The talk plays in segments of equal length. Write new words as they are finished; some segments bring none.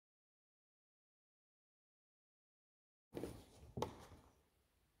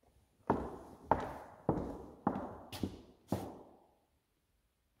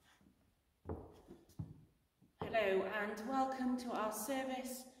Hello and welcome to our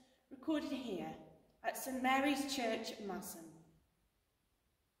service recorded here at St Mary's Church, Massam.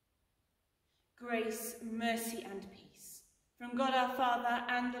 Grace, mercy and peace from God our Father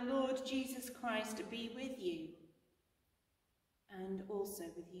and the Lord Jesus Christ be with you and also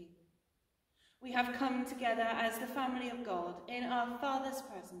with you. We have come together as the family of God in our Father's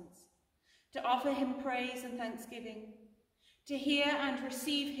presence to offer him praise and thanksgiving, to hear and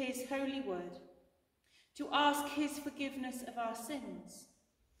receive his holy word, to ask his forgiveness of our sins,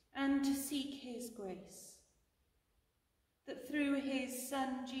 and to seek his grace, that through his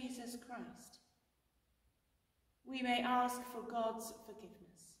Son, Jesus Christ, we may ask for God's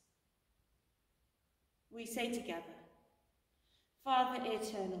forgiveness. We say together, Father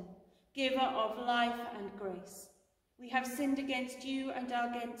eternal, giver of life and grace, we have sinned against you and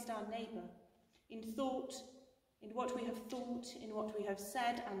against our neighbour, in thought, in what we have thought, in what we have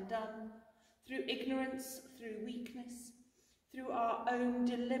said and done, through ignorance, through weakness, through our own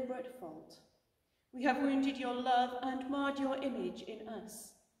deliberate fault. We have wounded your love and marred your image in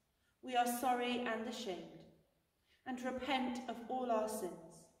us. We are sorry and ashamed, and repent of all our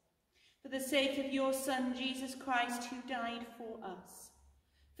sins. For the sake of your Son, Jesus Christ, who died for us,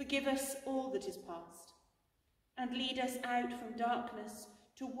 forgive us all that is past, and lead us out from darkness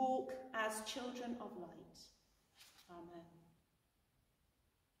to walk as children of light. Amen.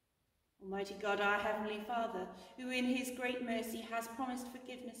 Almighty God, our Heavenly Father, who in his great mercy has promised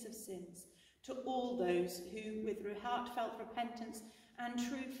forgiveness of sins to all those who, with heartfelt repentance and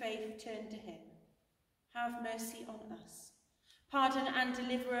true faith, turn to him, have mercy on us. Pardon and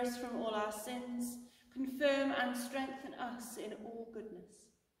deliver us from all our sins, confirm and strengthen us in all goodness,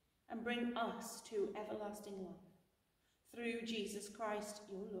 and bring us to everlasting life. Through Jesus Christ,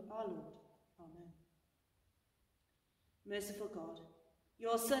 our Lord. Amen. Merciful God,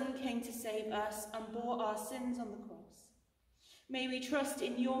 your Son came to save us and bore our sins on the cross. May we trust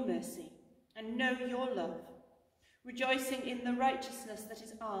in your mercy and know your love, rejoicing in the righteousness that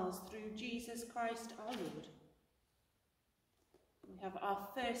is ours through Jesus Christ our Lord. We have our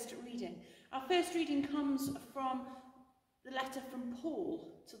first reading. Our first reading comes from the letter from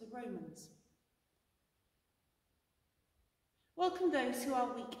Paul to the Romans. Welcome those who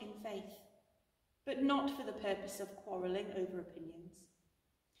are weak in faith, but not for the purpose of quarrelling over opinions.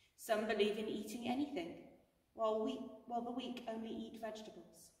 Some believe in eating anything, while the weak only eat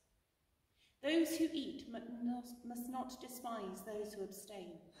vegetables. Those who eat must not despise those who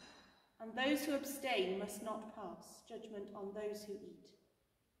abstain, and those who abstain must not pass judgment on those who eat.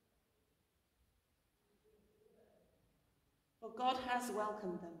 For God has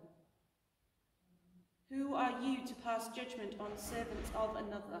welcomed them. Who are you to pass judgment on servants of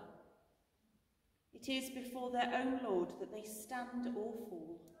another? It is before their own Lord that they stand or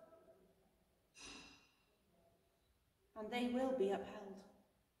fall, and they will be upheld,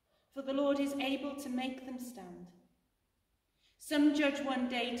 for the Lord is able to make them stand. Some judge one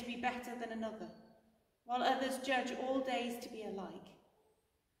day to be better than another, while others judge all days to be alike.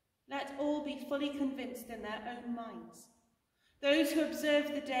 Let all be fully convinced in their own minds. Those who observe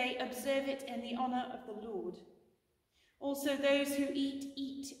the day observe it in the honour of the Lord. Also those who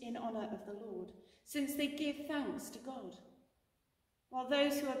eat in honour of the Lord, since they give thanks to God. While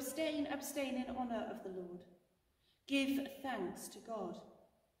those who abstain in honour of the Lord. Give thanks to God.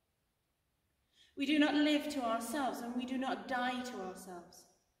 We do not live to ourselves, and we do not die to ourselves.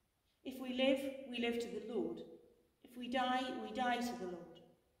 If we live to the Lord. If we die to the Lord.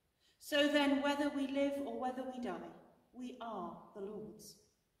 So then, whether we live or whether we die, we are the Lord's.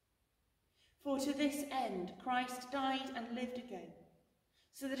 For to this end Christ died and lived again,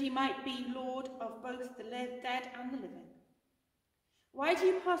 so that he might be Lord of both the dead and the living. Why do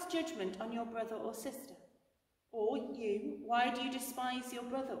you pass judgment on your brother or sister? Or you, why do you despise your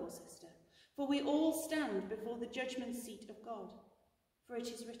brother or sister? For we all stand before the judgment seat of God. For it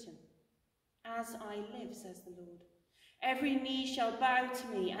is written, As I live, says the Lord, every knee shall bow to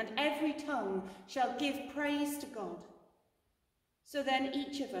me, and every tongue shall give praise to God. So then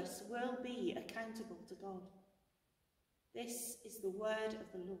each of us will be accountable to God. This is the word of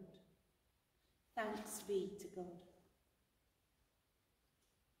the Lord. Thanks be to God.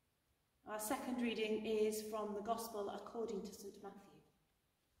 Our second reading is from the Gospel according to St Matthew.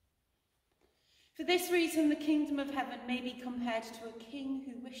 For this reason, the kingdom of heaven may be compared to a king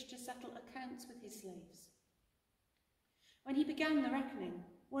who wished to settle accounts with his slaves. When he began the reckoning,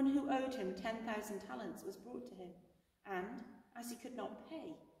 one who owed him 10,000 talents was brought to him, and, as he could not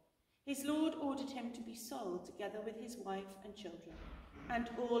pay, his lord ordered him to be sold together with his wife and children, and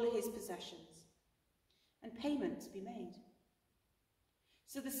all his possessions, and payment to be made.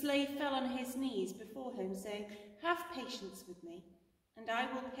 So the slave fell on his knees before him, saying, "Have patience with me, and I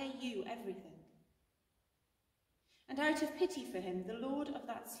will pay you everything." And out of pity for him, the lord of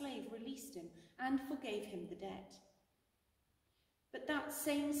that slave released him and forgave him the debt. But that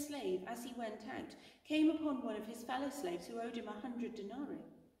same slave, as he went out, came upon one of his fellow slaves who owed him 100 denarii.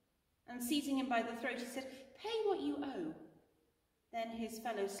 And seizing him by the throat, he said, "Pay what you owe." Then his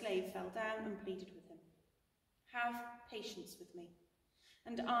fellow slave fell down and pleaded with him, "Have patience with me,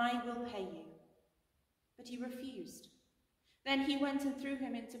 and I will pay you." But he refused. Then he went and threw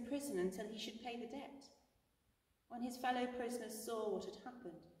him into prison until he should pay the debt. When his fellow prisoners saw what had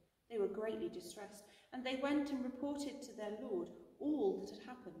happened, they were greatly distressed, and they went and reported to their lord all that had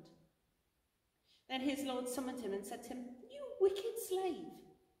happened. Then his lord summoned him and said to him, "You wicked slave,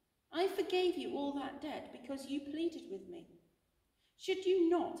 I forgave you all that debt because you pleaded with me. Should you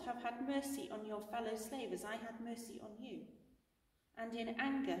not have had mercy on your fellow slave as I had mercy on you?" And in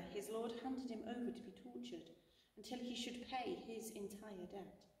anger his lord handed him over to be tortured until he should pay his entire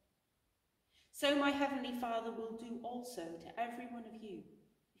debt. So my heavenly Father will do also to every one of you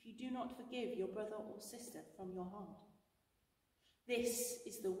if you do not forgive your brother or sister from your heart. This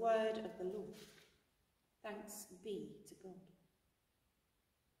is the word of the Lord. Thanks be to God.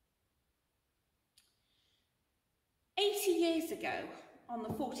 80 years ago, on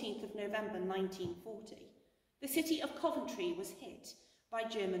the 14th of November 1940, the city of Coventry was hit by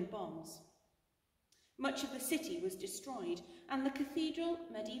German bombs. Much of the city was destroyed, and the cathedral,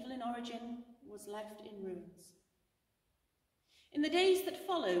 medieval in origin, was left in ruins. In the days that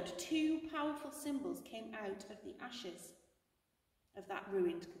followed, two powerful symbols came out of the ashes of that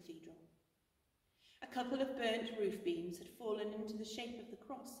ruined cathedral. A couple of burnt roof beams had fallen into the shape of the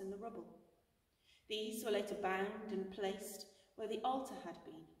cross in the rubble. These were later bound and placed where the altar had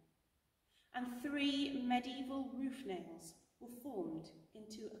been, and 3 medieval roof nails were formed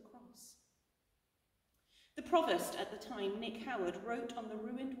into a cross. The provost at the time, Nick Howard, wrote on the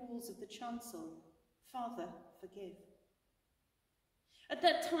ruined walls of the chancel, "Father, forgive." At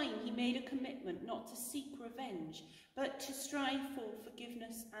that time, he made a commitment not to seek revenge, but to strive for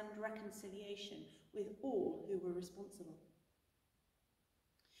forgiveness and reconciliation with all who were responsible.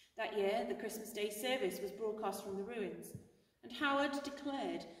 That year, the Christmas Day service was broadcast from the ruins, and Howard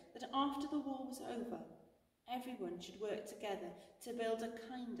declared that after the war was over, everyone should work together to build a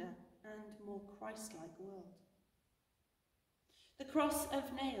kinder and more Christ-like world. The cross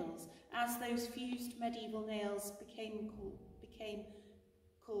of nails, as those fused medieval nails became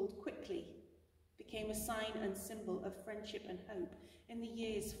called quickly, became a sign and symbol of friendship and hope in the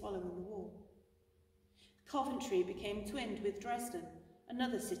years following the war. Coventry became twinned with Dresden,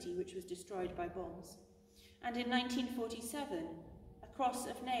 another city which was destroyed by bombs, and in 1947, a cross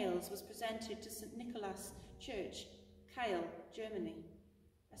of nails was presented to St. Nicholas Church, Kiel, Germany,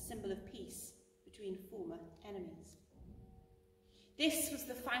 a symbol of peace between former enemies. This was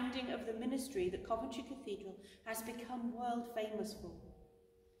the founding of the ministry that Coventry Cathedral has become world famous for.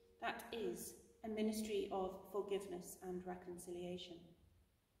 That is a ministry of forgiveness and reconciliation.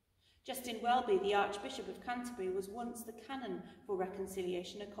 Justin Welby, the Archbishop of Canterbury, was once the canon for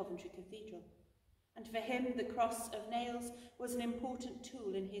reconciliation at Coventry Cathedral, and for him the cross of nails was an important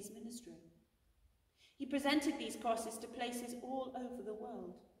tool in his ministry. He presented these crosses to places all over the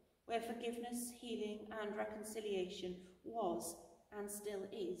world where forgiveness, healing and reconciliation was and still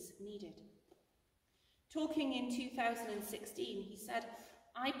is needed. Talking in 2016, he said,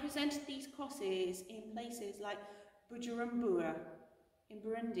 "I presented these crosses in places like Bujumbura in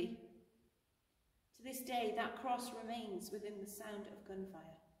Burundi. To this day, that cross remains within the sound of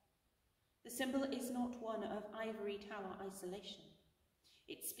gunfire. The symbol is not one of ivory tower isolation.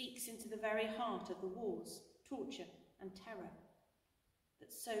 It speaks into the very heart of the wars, torture and terror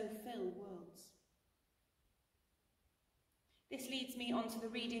that so fill worlds." This leads me on to the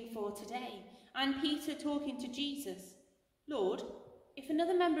reading for today, and Peter talking to Jesus. "Lord, if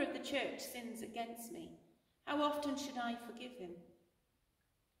another member of the church sins against me, how often should I forgive him?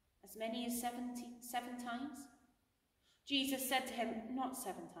 As many as 77 times? Jesus said to him, "Not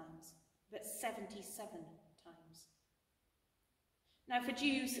 7 times, but 77 times. Now for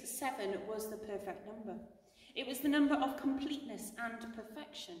Jews, 7 was the perfect number. It was the number of completeness and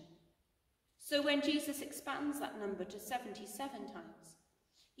perfection. So when Jesus expands that number to 77 times,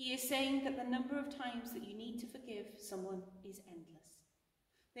 he is saying that the number of times that you need to forgive someone is endless.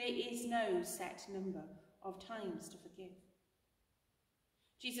 There is no set number of times to forgive.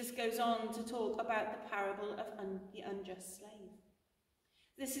 Jesus goes on to talk about the parable of the unjust slave.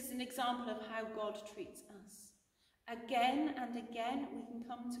 This is an example of how God treats us. Again and again we can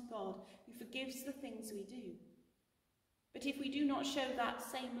come to God who forgives the things we do. But if we do not show that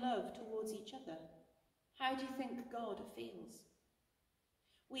same love towards each other, how do you think God feels?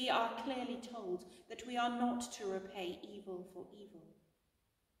 We are clearly told that we are not to repay evil for evil.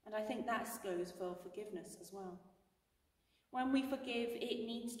 And I think that goes for forgiveness as well. When we forgive, it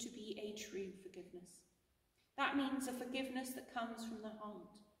needs to be a true forgiveness. That means a forgiveness that comes from the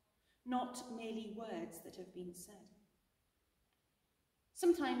heart, not merely words that have been said.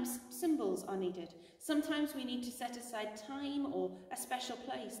 Sometimes symbols are needed. Sometimes we need to set aside time or a special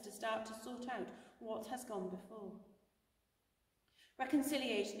place to start to sort out what has gone before.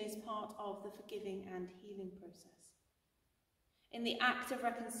 Reconciliation is part of the forgiving and healing process. In the act of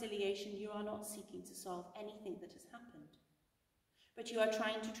reconciliation, you are not seeking to solve anything that has happened, but you are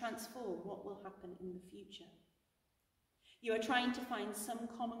trying to transform what will happen in the future. You are trying to find some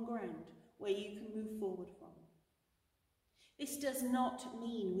common ground where you can move forward from. This does not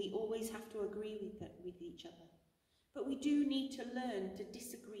mean we always have to agree with each other, but we do need to learn to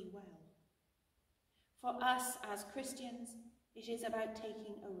disagree well. For us as Christians, it is about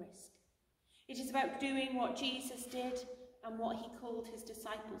taking a risk. It is about doing what Jesus did and what he called his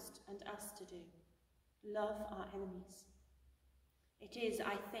disciples and us to do. Love our enemies. It is,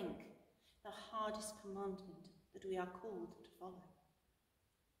 I think, the hardest commandment that we are called to follow.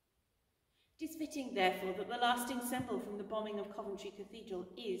 It is fitting, therefore, that the lasting symbol from the bombing of Coventry Cathedral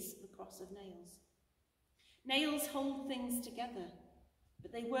is the cross of nails. Nails hold things together,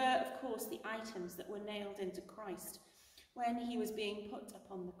 but they were, of course, the items that were nailed into Christ when he was being put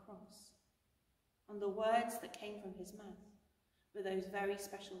upon the cross. And the words that came from his mouth were those very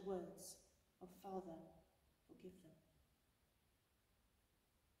special words of Father, forgive them.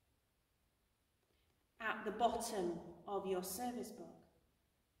 At the bottom of your service book,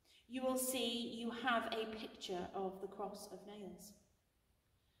 you will see you have a picture of the cross of nails.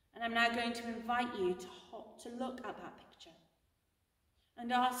 And I'm now going to invite you to look at that picture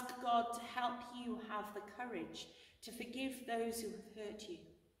and ask God to help you have the courage to forgive those who have hurt you,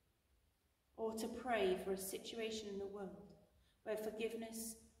 or to pray for a situation in the world where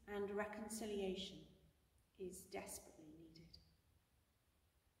forgiveness and reconciliation is desperately needed.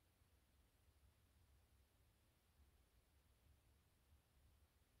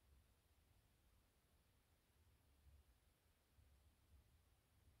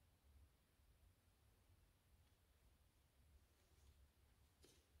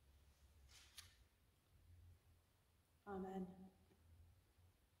 Amen.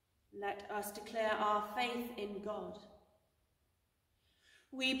 Let us declare our faith in God.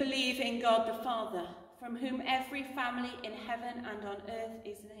 We believe in God the Father, from whom every family in heaven and on earth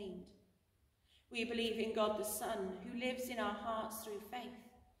is named. We believe in God the Son, who lives in our hearts through faith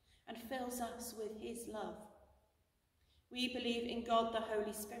and fills us with his love. We believe in God the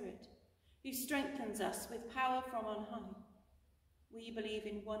Holy Spirit, who strengthens us with power from on high. We believe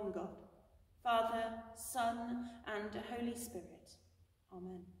in one God, Father, Son, and Holy Spirit.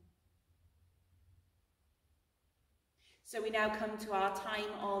 Amen. So we now come to our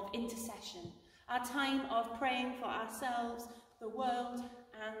time of intercession, our time of praying for ourselves, the world,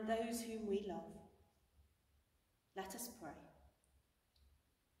 and those whom we love. Let us pray.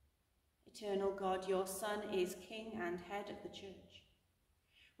 Eternal God, your Son is King and head of the Church.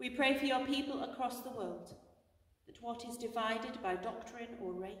 We pray for your people across the world, that what is divided by doctrine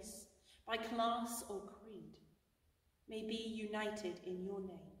or race, by class or creed, may be united in your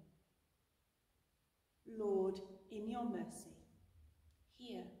name. Lord, in your mercy,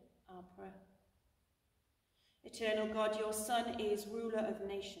 hear our prayer. Eternal God, your Son is ruler of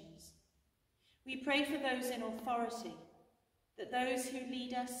nations. We pray for those in authority, that those who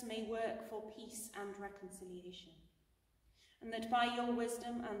lead us may work for peace and reconciliation, and that by your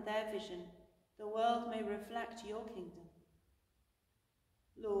wisdom and their vision, the world may reflect your kingdom.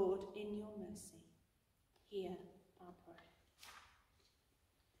 Lord, in your mercy, hear our prayer.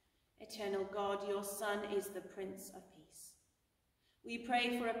 Eternal God, your Son is the Prince of Peace. We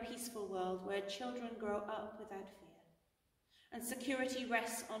pray for a peaceful world where children grow up without fear, and security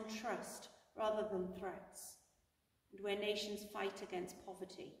rests on trust rather than threats, and where nations fight against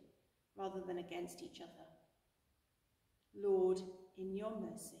poverty rather than against each other. Lord, in your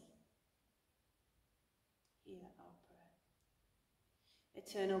mercy, hear our prayer.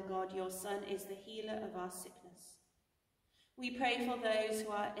 Eternal God, your Son is the healer of our sickness. We pray for those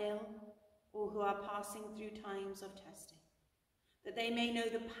who are ill or who are passing through times of testing, that they may know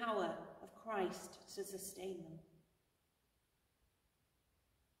the power of Christ to sustain them.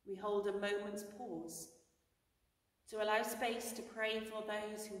 We hold a moment's pause to allow space to pray for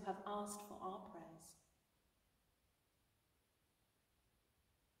those who have asked for our prayers.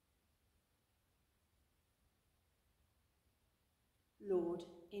 Lord,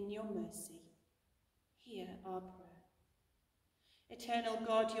 in your mercy, hear our prayer. Eternal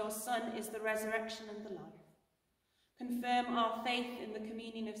God, your Son is the resurrection and the life. Confirm our faith in the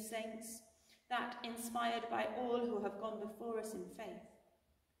communion of saints, that, inspired by all who have gone before us in faith,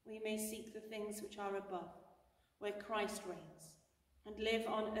 we may seek the things which are above, where Christ reigns, and live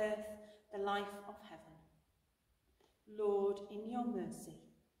on earth the life of heaven. Lord, in your mercy,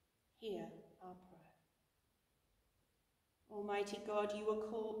 hear our prayer. Almighty God, you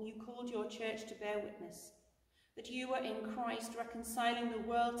called your church to bear witness that you were in Christ reconciling the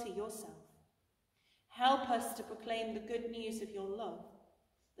world to yourself. Help us to proclaim the good news of your love,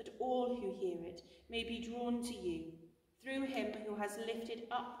 that all who hear it may be drawn to you through him who has lifted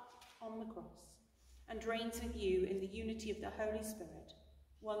up on the cross and reigns with you in the unity of the Holy Spirit,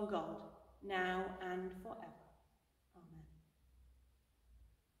 one God, now and forever. Amen.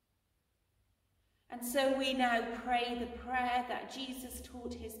 And so we now pray the prayer that Jesus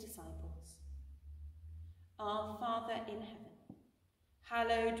taught his disciples. Our Father in heaven,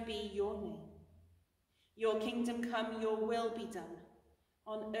 hallowed be your name. Your kingdom come, your will be done,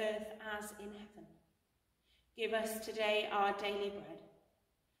 on earth as in heaven. Give us today our daily bread.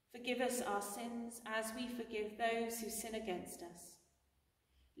 Forgive us our sins as we forgive those who sin against us.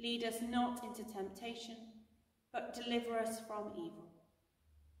 Lead us not into temptation, but deliver us from evil.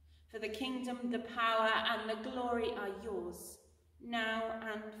 For the kingdom, the power, and the glory are yours, now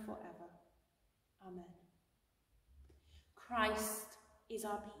and forever. Amen. Christ is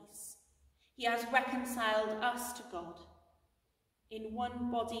our peace. He has reconciled us to God. In one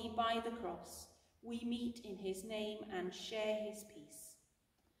body by the cross, we meet in his name and share his peace.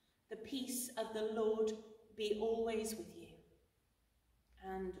 The peace of the Lord be always with you,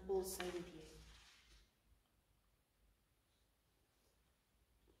 and also with you.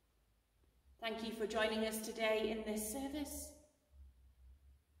 Thank you for joining us today in this service.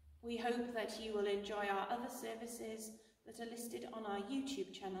 We hope that you will enjoy our other services that are listed on our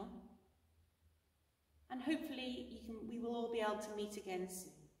YouTube channel. And hopefully we will all be able to meet again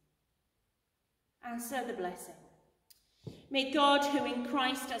soon. And so the blessing. May God, who in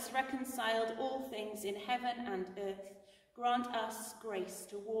Christ has reconciled all things in heaven and earth, grant us grace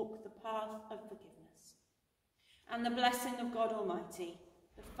to walk the path of forgiveness. And the blessing of God Almighty,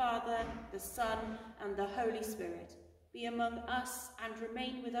 the Father, the Son, and the Holy Spirit, be among us and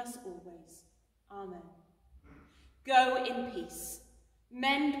remain with us always. Amen. Go in peace.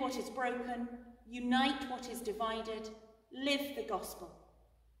 Mend what is broken. Unite what is divided. Live the gospel.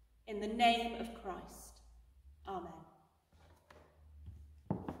 In the name of Christ. Amen.